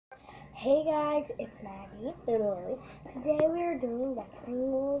Hey guys, it's Maggie and Lily. Today we are doing the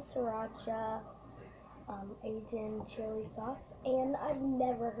Pringles sriracha Asian chili sauce, and I've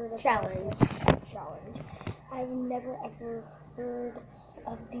never heard of challenge. I've never ever heard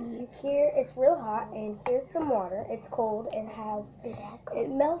of these. Here it's real hot, and here's some water. It's cold and it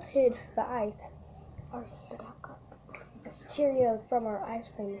melted the ice. Our spit out cup. It's Cheerios from our ice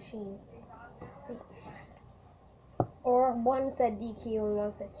cream machine. See. Or one said DQ and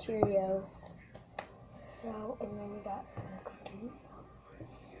one said Cheerios. So, and then we got some cookies.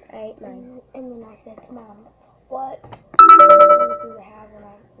 I ate mine. And then I said to Mom, what foods do they have?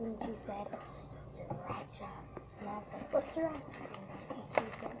 And she said, sriracha. And I was like, what's sriracha? And she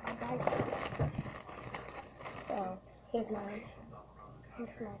said, I'll buy it. So, here's mine.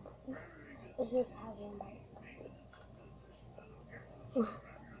 Here's my cookie. Let's just have one bite.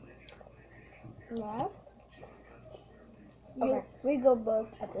 Yeah. Okay, we go both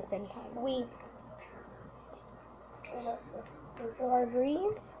at the same time. We our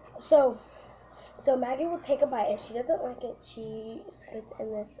ingredients. So Maggie will take a bite. If she doesn't like it, she spits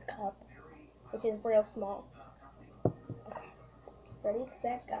in this cup, which is real small. Okay. Ready,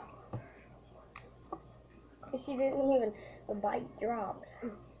 set, go. She didn't even, the bite dropped.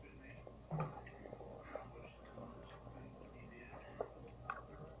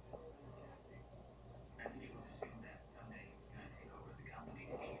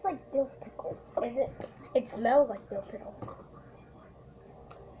 It tastes like dill pickle. Is it? It smells like dill pickle.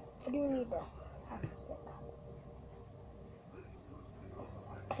 What do you need to have spit out?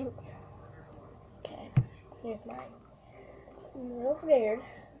 Thanks. Okay, here's mine. I'm real scared.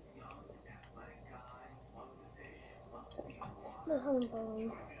 The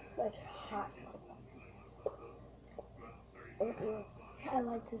humbone. That's hot. I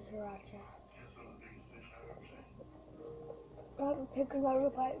like the sriracha. I'm picking out a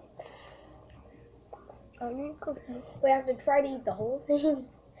bite. I need cookies. We have to try to eat the whole thing.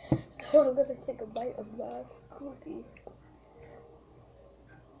 So I'm gonna take a bite of that cookie.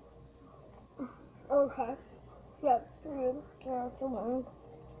 Okay. Yeah, good. One.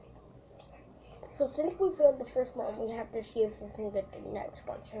 So since we failed the first one, we have to see if we can get the next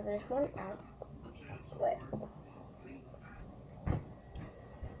one. So this one out. Wait.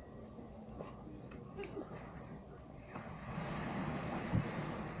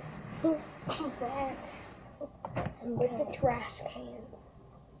 Back with the trash can.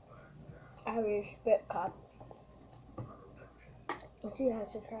 I have your spit cup. And she has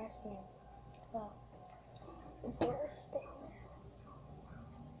the trash can. So there's spit.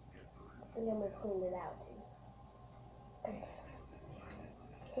 And then we clean it out too. Okay.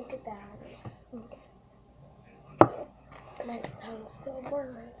 Look at that. Okay. My tongue still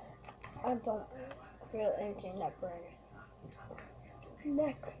burns. I don't feel anything that burns.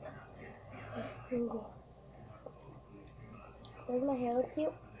 Next. Does my hair look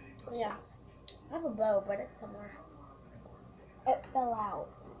cute? Yeah. I have a bow, but it's somewhere. It fell out.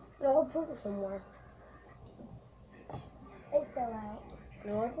 No, I'll put it somewhere. It fell out.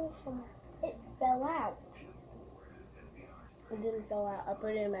 No, I put it somewhere. It fell out. It didn't fall out. I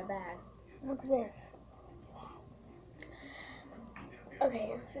put it in my bag. Look at this.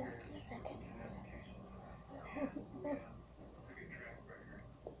 Okay, this is the second.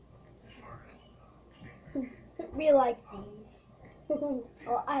 We like these.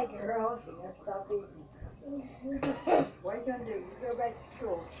 Well, I do. Girl, you gotta stop eating. What are you gonna do? You go back to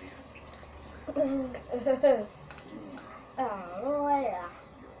school. Oh, yeah.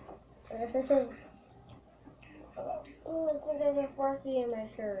 Oh, I think I got Sparky in my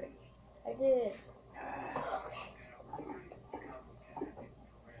shirt. I did.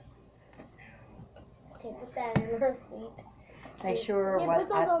 Okay, put that in her seat. Make sure yeah, what put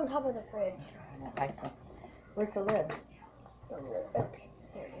those on top of the fridge. Where's the lid? Okay,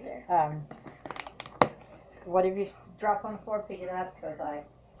 here it is. Whatever you drop on the floor, pick it up, because I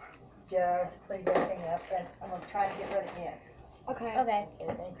just cleaned everything up, and I'm going to try and get rid of the X. Okay. Okay.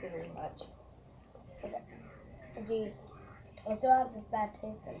 Thank you very much. Okay. Geez, I still have this bad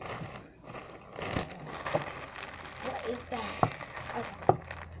taste in it. What is that? Okay.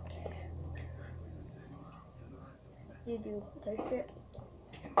 You do taste it?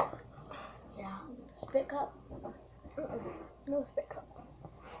 Yeah. Spit cup? No spit cup.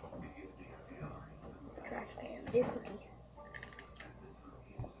 Trash can. Your cookie.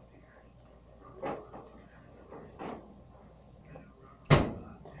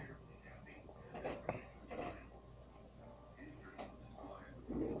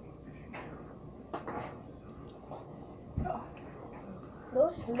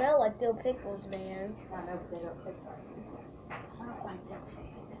 Those smell like dill pickles, man. I know, but they don't taste like it. I don't like that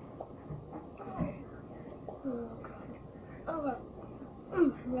taste.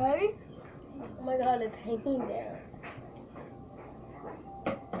 tiny there.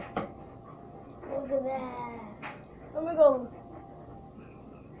 Look at that. I'm gonna go.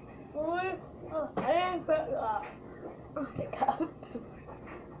 Oh, I didn't put it up. Okay, come.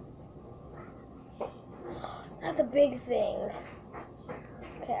 That's a big thing.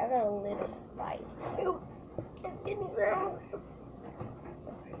 Okay, I got a little bite. Ew, it's getting ground.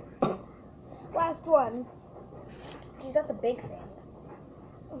 Last one. Geez, that's a big thing.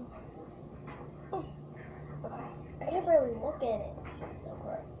 Okay, I can't really look at it. So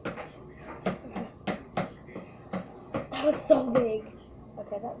gross. That was so big.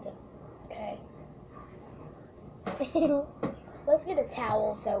 Okay, that just. Okay. Let's get a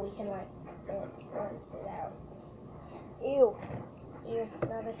towel so we can like rinse it out. Ew. Ew.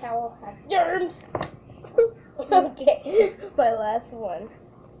 Now the towel has germs. Okay, my last one.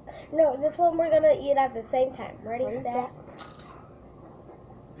 No, this one we're gonna eat at the same time. Ready, set.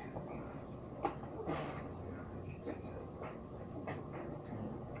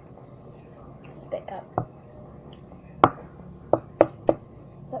 Spit cup.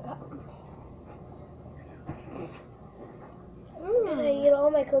 Spit cup. Did I eat all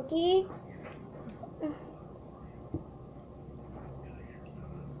my cookie?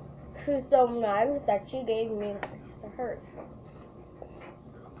 She's so mad that she gave me hers.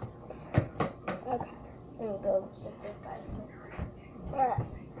 Okay, I'm gonna go sit this side. Alright.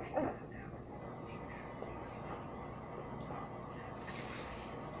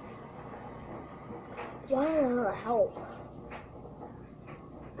 Wow, help.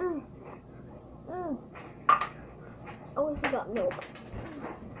 Oh, we got milk.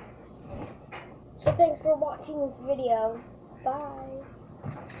 So thanks for watching this video. Bye.